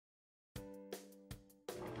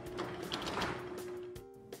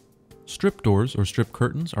Strip doors or strip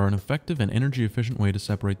curtains are an effective and energy-efficient way to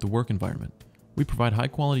separate the work environment. We provide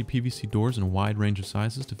high-quality PVC doors in a wide range of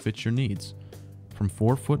sizes to fit your needs, from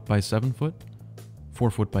 4 foot by 7 foot,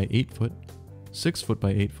 4 foot by 8 foot, 6 foot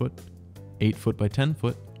by 8 foot, 8 foot by 10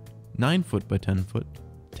 foot, 9 foot by 10 foot,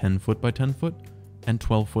 10 foot by 10 foot, and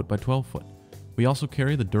 12 foot by 12 foot. We also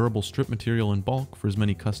carry the durable strip material in bulk for as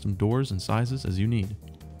many custom doors and sizes as you need.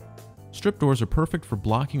 Strip doors are perfect for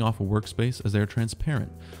blocking off a workspace as they are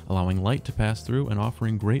transparent, allowing light to pass through and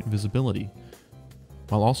offering great visibility,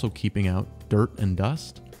 while also keeping out dirt and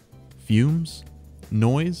dust, fumes,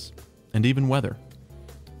 noise, and even weather.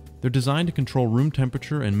 They're designed to control room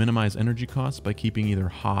temperature and minimize energy costs by keeping either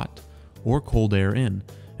hot or cold air in,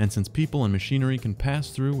 and since people and machinery can pass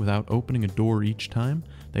through without opening a door each time,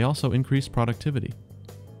 they also increase productivity.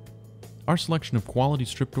 Our selection of quality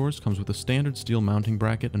strip doors comes with a standard steel mounting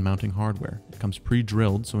bracket and mounting hardware. It comes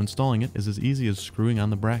pre-drilled, so installing it is as easy as screwing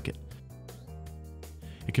on the bracket.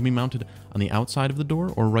 It can be mounted on the outside of the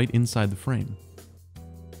door or right inside the frame.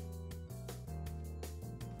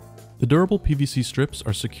 The durable PVC strips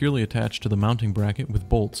are securely attached to the mounting bracket with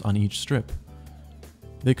bolts on each strip.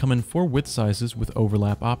 They come in 4 width sizes with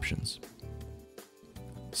overlap options.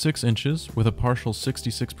 6 inches with a partial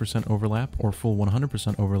 66% overlap or full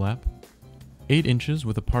 100% overlap, 8 inches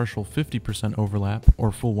with a partial 50% overlap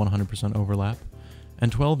or full 100% overlap, and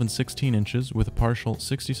 12 and 16 inches with a partial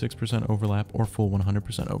 66% overlap or full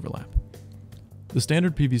 100% overlap. The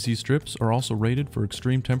standard PVC strips are also rated for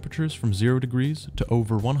extreme temperatures from 0 degrees to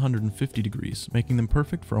over 150 degrees, making them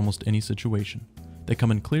perfect for almost any situation. They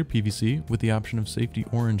come in clear PVC with the option of safety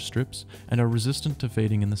orange strips and are resistant to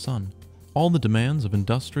fading in the sun. All the demands of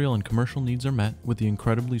industrial and commercial needs are met with the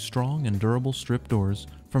incredibly strong and durable strip doors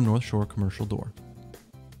from North Shore Commercial Door.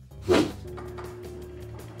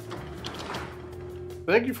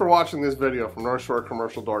 Thank you for watching this video from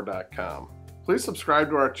NorthshoreCommercialDoor.com. Please subscribe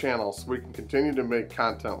to our channel so we can continue to make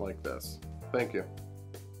content like this. Thank you.